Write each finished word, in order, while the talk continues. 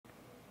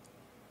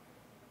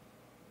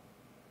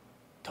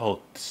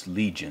Thoth's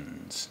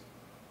legions.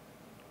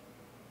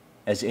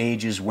 As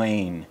ages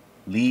wane,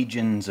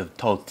 legions of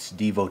Thoth's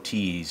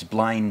devotees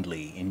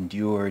blindly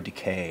endure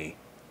decay,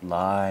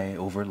 lie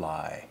over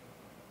lie.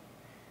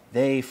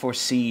 They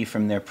foresee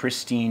from their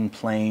pristine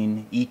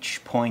plane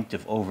each point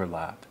of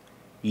overlap,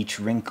 each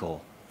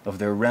wrinkle of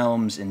their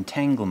realm's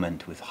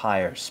entanglement with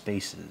higher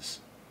spaces.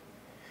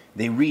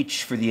 They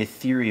reach for the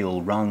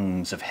ethereal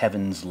rungs of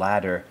heaven's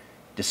ladder,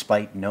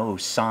 despite no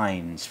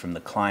signs from the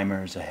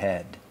climbers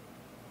ahead.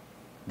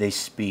 They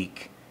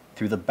speak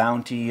through the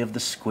bounty of the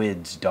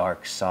squid's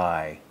dark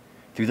sigh,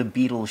 through the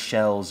beetle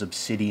shell's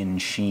obsidian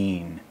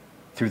sheen,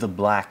 through the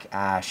black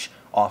ash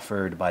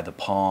offered by the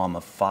palm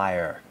of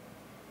fire,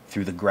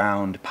 through the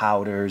ground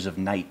powders of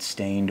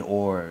night-stained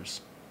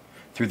ores,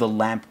 through the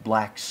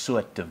lamp-black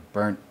soot of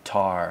burnt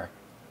tar,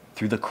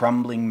 through the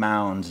crumbling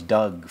mounds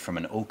dug from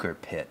an ochre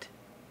pit,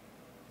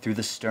 through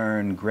the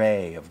stern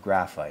gray of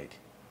graphite,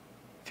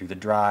 through the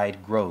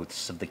dried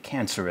growths of the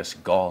cancerous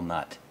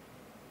gallnut,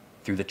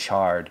 through the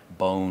charred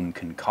bone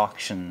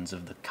concoctions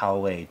of the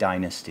Kauai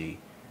dynasty,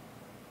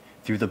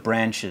 through the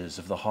branches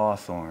of the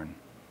hawthorn,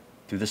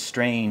 through the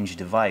strange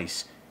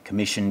device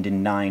commissioned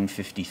in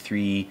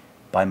 953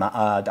 by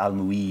Ma'ad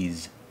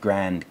al-Mu'iz,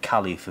 Grand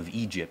Caliph of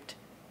Egypt,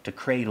 to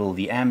cradle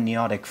the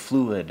amniotic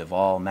fluid of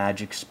all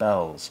magic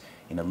spells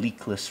in a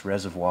leakless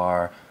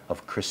reservoir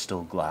of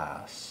crystal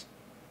glass.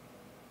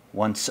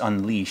 Once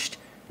unleashed,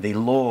 they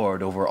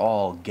lord over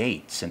all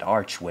gates and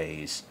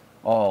archways,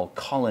 all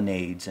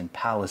colonnades and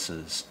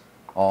palaces,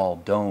 all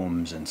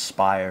domes and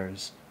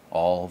spires,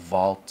 all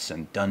vaults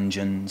and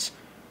dungeons,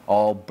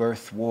 all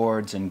birth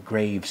wards and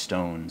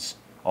gravestones,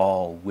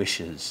 all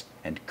wishes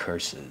and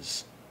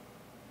curses.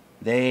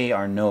 They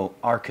are no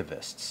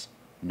archivists,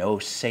 no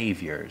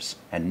saviors,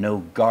 and no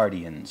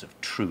guardians of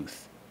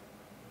truth.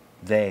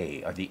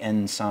 They are the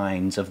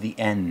ensigns of the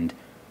end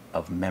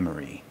of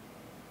memory.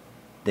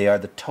 They are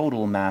the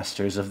total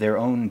masters of their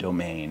own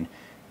domain,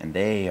 and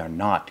they are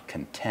not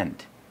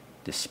content,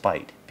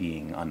 despite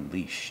being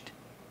unleashed.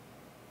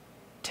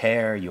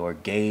 Tear your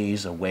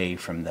gaze away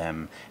from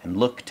them and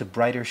look to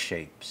brighter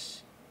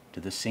shapes, to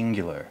the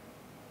singular,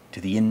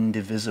 to the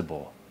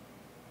indivisible,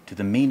 to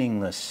the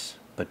meaningless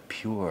but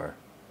pure.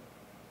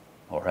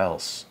 Or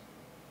else,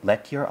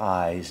 let your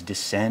eyes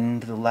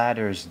descend the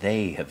ladders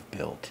they have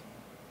built,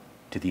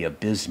 to the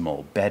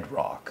abysmal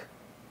bedrock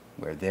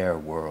where their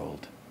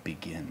world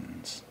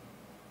begins.